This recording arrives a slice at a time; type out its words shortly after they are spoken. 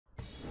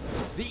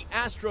The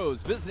Astros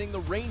visiting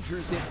the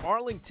Rangers in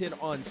Arlington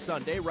on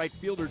Sunday. Right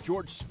fielder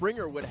George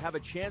Springer would have a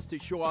chance to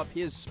show off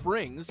his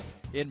springs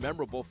in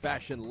memorable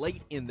fashion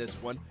late in this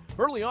one.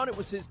 Early on, it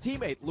was his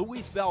teammate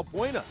Luis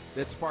Valbuena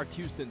that sparked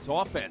Houston's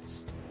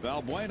offense.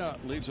 Valbuena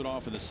leaves it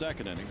off in the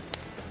second inning.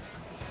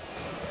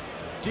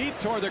 Deep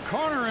toward the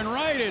corner and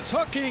right. It's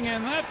hooking,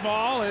 and that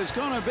ball is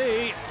going to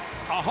be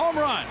a home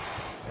run.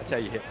 That's how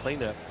you hit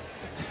cleanup.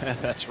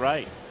 That's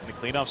right. The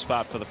cleanup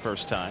spot for the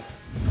first time.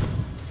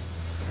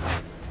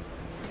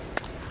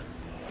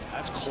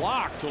 That's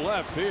clocked to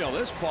left field.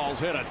 This ball's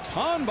hit a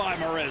ton by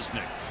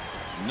Marisnick.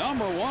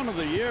 #1 of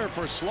the year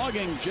for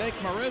slugging, Jake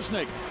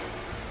Marisnick.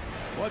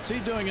 What's he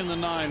doing in the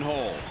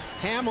 9-hole?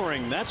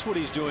 Hammering. That's what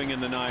he's doing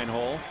in the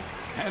 9-hole.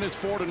 And it's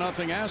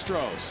 4-0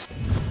 Astros.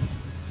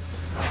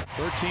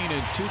 13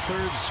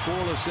 2/3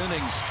 scoreless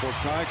innings for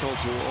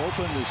Keuchel to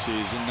open the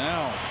season.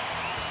 Now,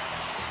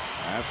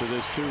 after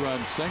this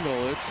 2-run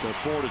single, it's a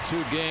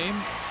 4-2 game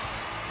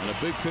and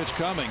a big pitch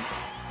coming.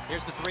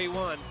 Here's the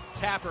 3-1.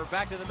 Tapper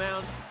back to the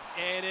mound,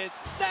 and it's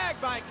snagged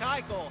by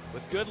Keuchel.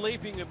 With good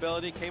leaping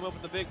ability, came up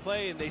with a big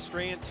play, and they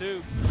strand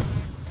two.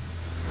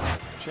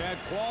 Chad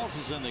Qualls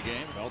is in the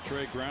game.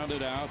 Beltre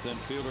grounded out, then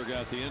fielder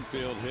got the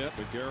infield hit.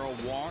 Figueroa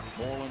walked.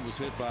 Moreland was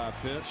hit by a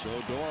pitch.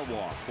 Odor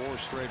walked. 4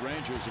 straight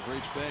Rangers have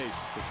reached base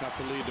to cut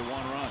the lead to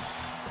 1 run.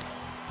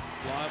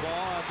 Fly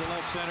ball out to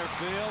left center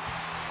field.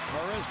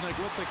 Marisnick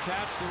with the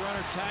catch. The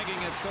runner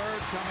tagging at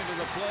third, coming to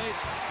the plate,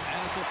 and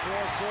it's a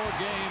 4-4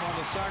 game on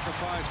the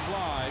sacrifice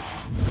fly.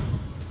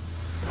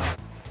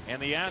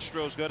 And the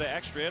Astros go to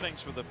extra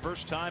innings for the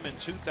first time in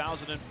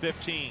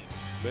 2015.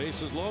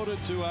 Bases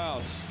loaded, 2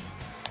 outs.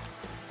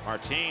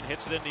 Martin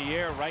hits it in the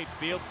air, right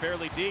field,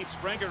 fairly deep.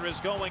 Springer is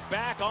going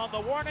back on the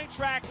warning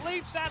track,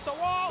 leaps at the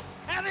wall,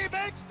 and he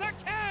makes the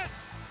catch!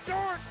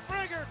 George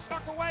Springer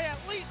tucked away at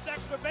least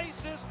extra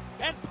bases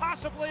and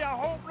possibly a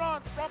home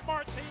run from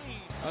Martin.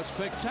 A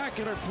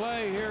spectacular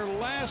play here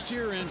last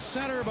year in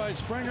center by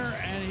Springer,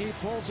 and he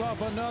pulls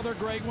off another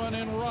great one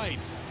in right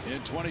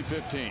in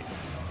 2015.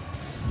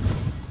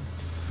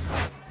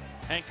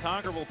 Hank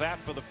Conger will bat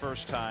for the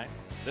first time.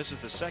 This is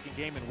the second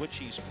game in which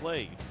he's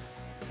played.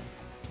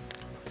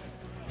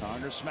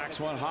 Conger smacks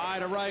one high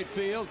to right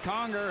field.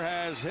 Conger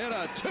has hit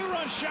a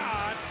 2-run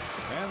shot,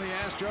 and the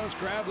Astros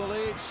grab the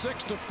lead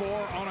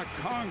 6-4 on a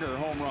Conger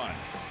home run.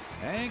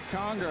 Hank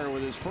Conger,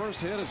 with his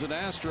first hit as an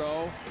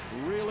Astro,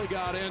 really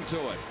got into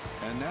it.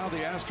 And now the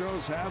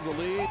Astros have the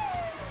lead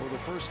for the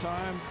first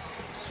time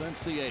since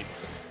the 8th.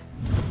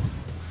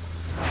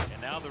 And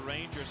now the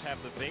Rangers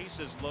have the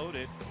bases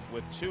loaded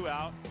with 2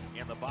 out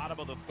in the bottom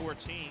of the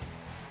 14th.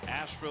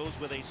 Astros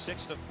with a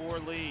 6-4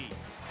 lead.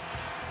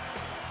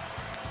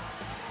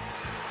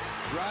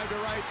 Drive to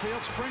right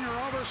field. Springer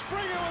over.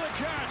 Springer with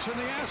a catch, and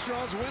the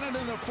Astros win it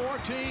in the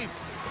 14th.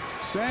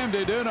 Sam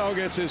DeDuno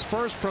gets his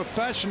first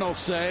professional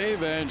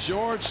save, and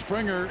George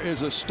Springer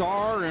is a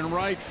star in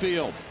right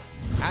field.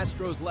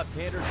 Astros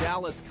left-hander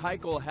Dallas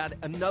Keuchel had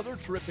another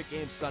terrific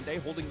game Sunday,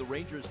 holding the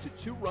Rangers to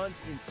 2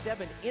 runs in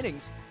 7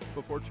 innings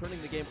before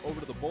turning the game over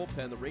to the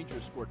bullpen. The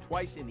Rangers scored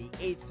twice in the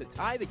 8th to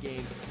tie the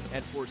game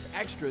and force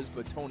extras,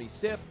 but Tony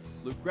Sipp,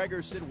 Luke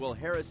Gregerson, Will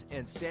Harris,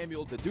 and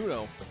Samuel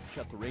DeDuno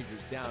shut the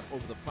Rangers down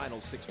over the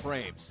final 6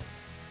 frames.